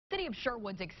of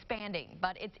Sherwood's expanding,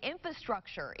 but its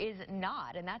infrastructure is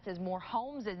not, and that's as more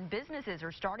homes and businesses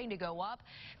are starting to go up.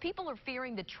 People are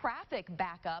fearing the traffic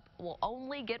backup will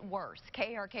only get worse.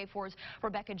 KRK4's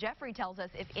Rebecca Jeffrey tells us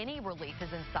if any relief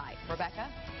is in sight. Rebecca?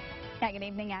 Yeah, good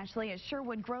evening, Ashley. As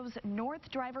Sherwood grows north,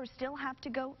 drivers still have to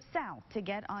go south to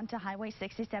get onto Highway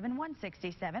 67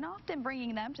 167, often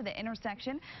bringing them to the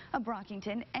intersection of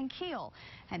Brockington and Kiel.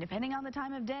 And depending on the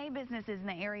time of day, businesses in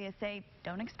the area say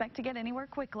don't expect to get anywhere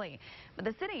quickly. But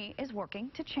the city is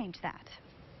working to change that.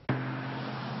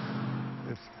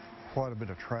 It's quite a bit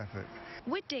of traffic.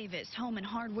 Whit Davis Home and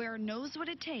Hardware knows what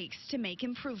it takes to make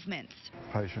improvements.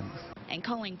 Patience. And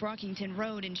calling Brockington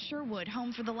Road in Sherwood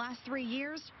home for the last 3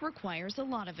 years requires a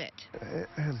lot of it. It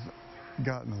has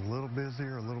gotten a little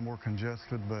busier, a little more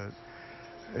congested, but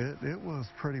it was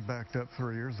pretty backed up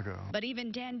 3 years ago. But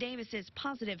even Dan Davis's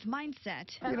positive mindset,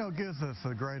 gives us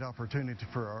a great opportunity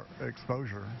for our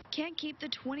exposure. Can't keep the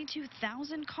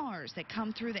 22,000 cars that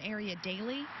come through the area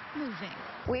daily moving.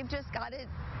 We've just got to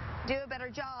do a better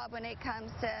job when it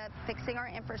comes to fixing our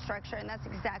infrastructure, and that's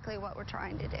exactly what we're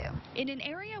trying to do. In an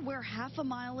area where half a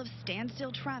mile of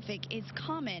standstill traffic is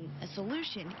common, a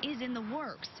solution is in the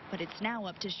works, but it's now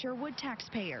up to Sherwood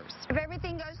taxpayers. If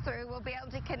everything goes through, we'll be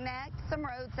able to connect some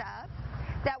roads up.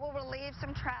 That will relieve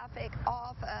some traffic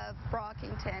off of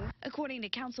Brockington. According to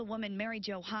Councilwoman Mary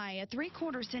Jo High, a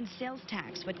 3/4-cent sales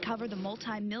tax would cover the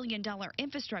multi-million-dollar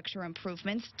infrastructure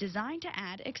improvements designed to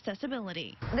add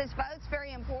accessibility. This vote's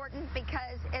very important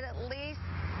because it at least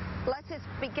lets us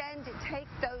begin to take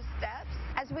those steps.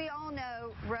 As we all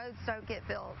know, roads don't get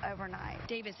built overnight.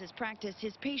 Davis has practiced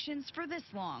his patience for this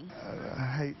long.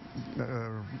 I hate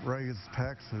raise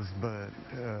taxes, but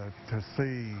to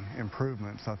see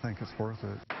improvements, I think it's worth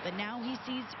it. But now he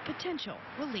sees potential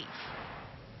relief.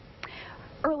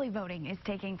 Early voting is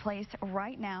taking place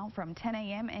right now from 10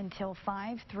 a.m. until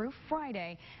 5 through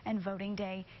Friday, and voting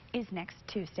day is next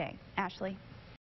Tuesday. Ashley?